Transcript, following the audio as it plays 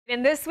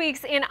In this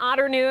week's In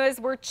Otter News,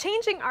 we're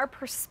changing our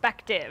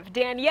perspective.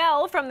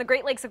 Danielle from the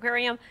Great Lakes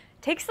Aquarium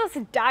takes us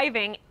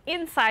diving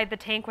inside the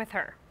tank with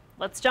her.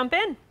 Let's jump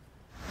in.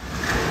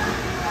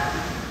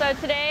 So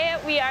today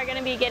we are going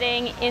to be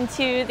getting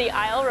into the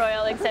Isle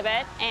Royal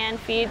exhibit and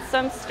feed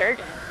some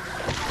sturgeon.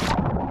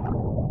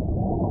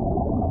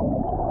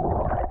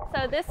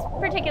 So this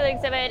particular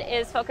exhibit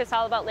is focused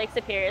all about Lake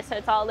Superior, so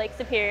it's all Lake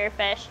Superior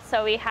fish.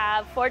 So we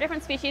have 4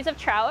 different species of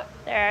trout.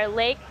 There are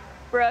lake,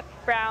 brook,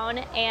 brown,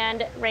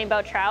 and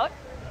rainbow trout.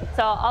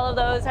 So all of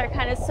those are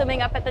kind of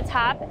swimming up at the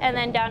top, and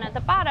then down at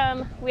the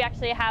bottom we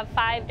actually have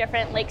 5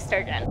 different lake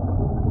sturgeon.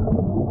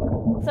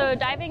 So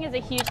diving is a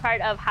huge part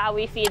of how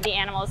we feed the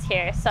animals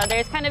here. So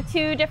there's kind of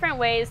 2 different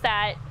ways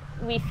that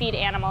we feed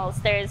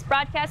animals. There's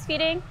broadcast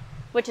feeding,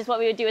 which is what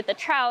we would do with the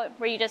trout,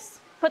 where you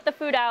just put the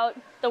food out,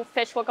 the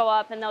fish will go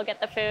up and they'll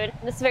get the food.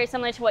 This is very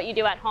similar to what you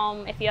do at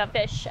home if you have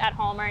fish at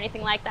home or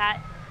anything like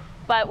that.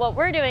 But what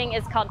we're doing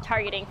is called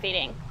targeting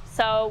feeding.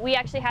 So we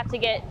actually have to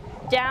get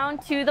down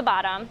to the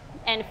bottom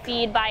and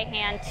feed by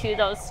hand to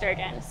those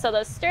sturgeon. So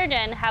those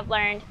sturgeon have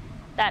learned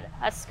that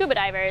us scuba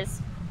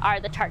divers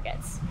are the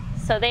targets.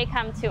 So they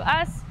come to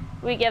us,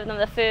 we give them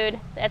the food,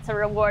 it's a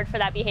reward for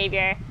that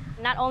behavior.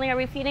 Not only are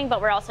we feeding,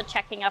 but we're also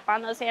checking up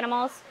on those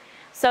animals.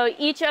 So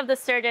each of the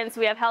sturgeons,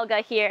 we have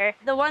Helga here.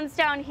 The ones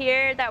down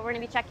here that we're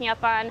gonna be checking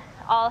up on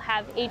all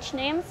have H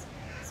names.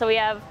 So we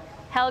have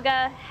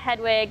Helga,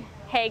 Hedwig,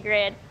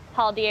 Hagrid,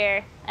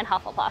 Haldir, and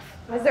Hufflepuff.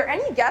 Is there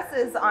any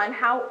guesses on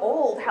how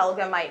old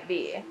Helga might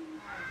be?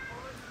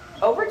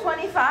 Over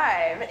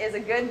 25 is a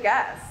good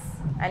guess.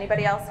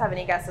 Anybody else have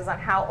any guesses on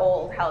how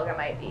old Helga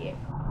might be?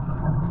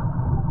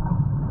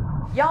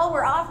 Y'all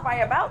were off by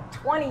about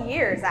 20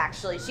 years,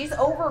 actually. She's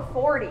over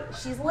 40.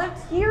 She's lived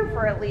here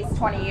for at least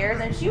 20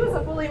 years, and she was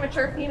a fully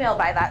mature female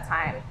by that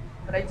time.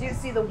 But I do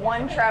see the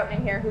one trout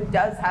in here who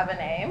does have a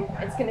name.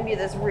 It's gonna be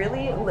this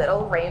really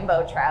little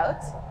rainbow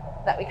trout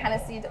that we kind of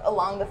see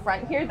along the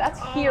front here. That's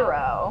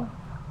Hero.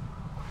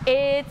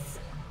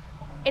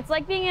 It's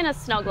like being in a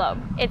snow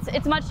globe.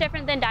 It's much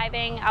different than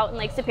diving out in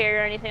Lake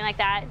Superior or anything like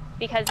that,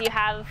 because you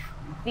have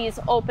these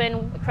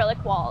open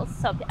acrylic walls,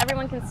 so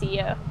everyone can see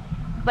you.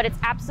 But it's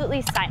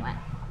absolutely silent.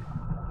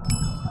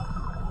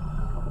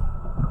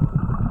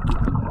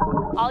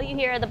 All you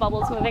hear are the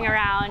bubbles moving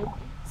around.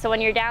 So when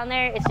you're down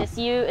there, it's just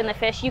you and the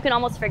fish. You can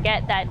almost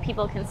forget that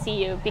people can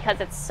see you because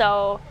it's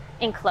so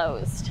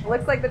enclosed.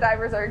 Looks like the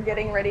divers are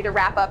getting ready to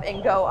wrap up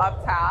and go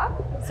up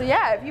top. So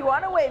yeah, if you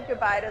want to wave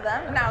goodbye to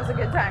them, now's a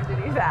good time to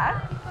do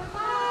that.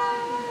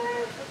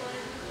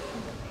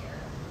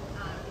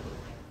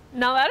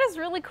 Now that is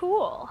really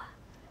cool.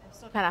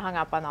 Still kind of hung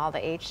up on all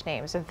the H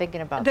names and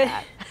thinking about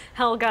that.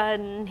 Helga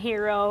and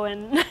Hero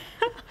and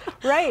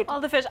right.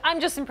 all the fish. I'm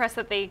just impressed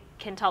that they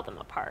can tell them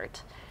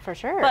apart. For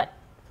sure. But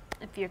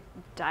if you're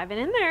diving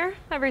in there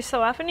every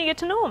so often, you get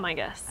to know them, I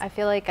guess. I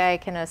feel like I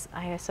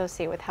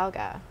associate with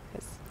Helga.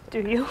 Do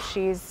you?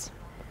 She's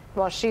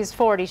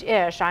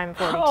 40-ish. I'm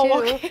 42.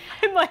 Oh, okay.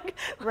 I'm like,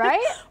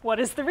 right? What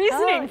is the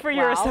reasoning for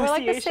your association? We're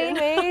like the same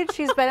age.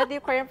 She's been at the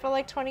aquarium for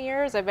like 20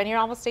 years. I've been here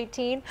almost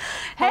 18.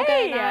 Hey, Helga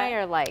and I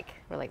are like,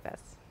 we're like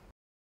this.